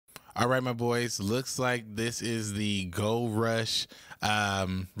All right, my boys, looks like this is the Go Rush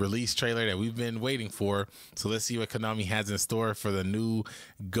release trailer that we've been waiting for. So let's see what Konami has in store for the new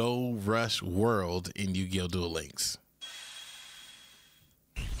Go Rush world in Yu-Gi-Oh! Duel Links.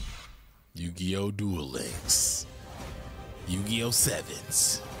 Yu-Gi-Oh! Duel Links, Yu-Gi-Oh!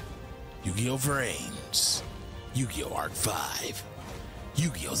 7s, Yu-Gi-Oh! Vrames, Yu-Gi-Oh! Arc 5,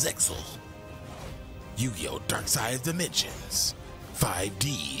 Yu-Gi-Oh! Zexal, Yu-Gi-Oh! Dark Side of Dimensions,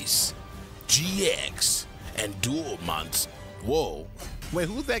 5Ds, GX, and Duel Months. Whoa. Wait,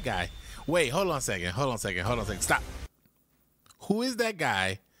 who's that guy? Wait, hold on a second. Stop. Who is that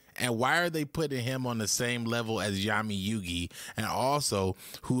guy? And why are they putting him on the same level as Yami Yugi? And also,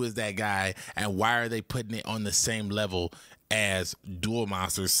 who is that guy? And why are they putting it on the same level as Duel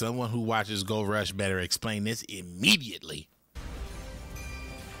Monsters? Someone who watches Go Rush better explain this immediately.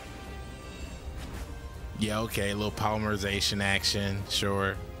 Yeah, okay, a little polymerization action,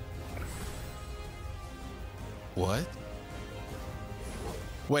 sure. What?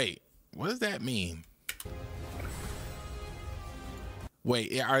 Wait, what does that mean?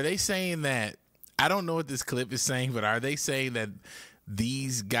 Wait, are they saying that, I don't know what this clip is saying, but are they saying that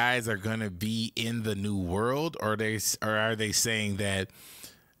these guys are going to be in the new world, or are they saying that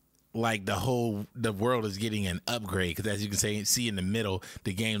like the world is getting an upgrade? Because as you can see in the middle,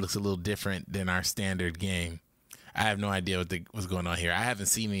 the game looks a little different than our standard game. I have no idea what's going on here. I haven't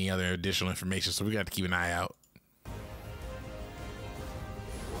seen any other additional information, so we got to keep an eye out.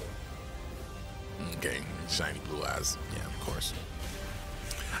 Okay, shiny blue eyes. Yeah, of course.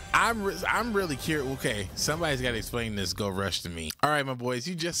 I'm really curious. Okay, somebody's got to explain this Go Rush to me. All right, my boys,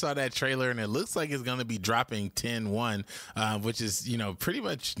 you just saw that trailer, and it looks like it's going to be dropping 10/1, which is, you know, pretty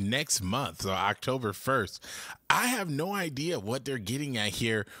much next month, so October 1st. I have no idea what they're getting at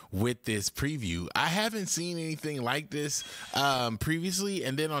here with this preview. I haven't seen anything like this previously,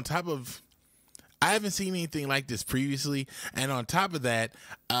 and then on top of, I haven't seen anything like this previously, and on top of that,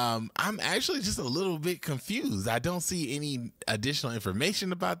 I'm actually just a little bit confused. I don't see any additional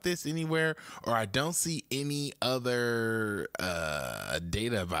information about this anywhere, or I don't see any other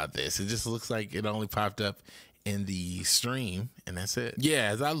data about this. It just looks like it only popped up in the stream, and that's it.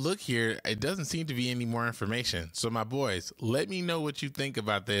 Yeah, as I look here, it doesn't seem to be any more information. So my boys, let me know what you think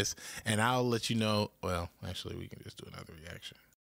about this, and I'll let you know. Well, actually, we can just do another reaction.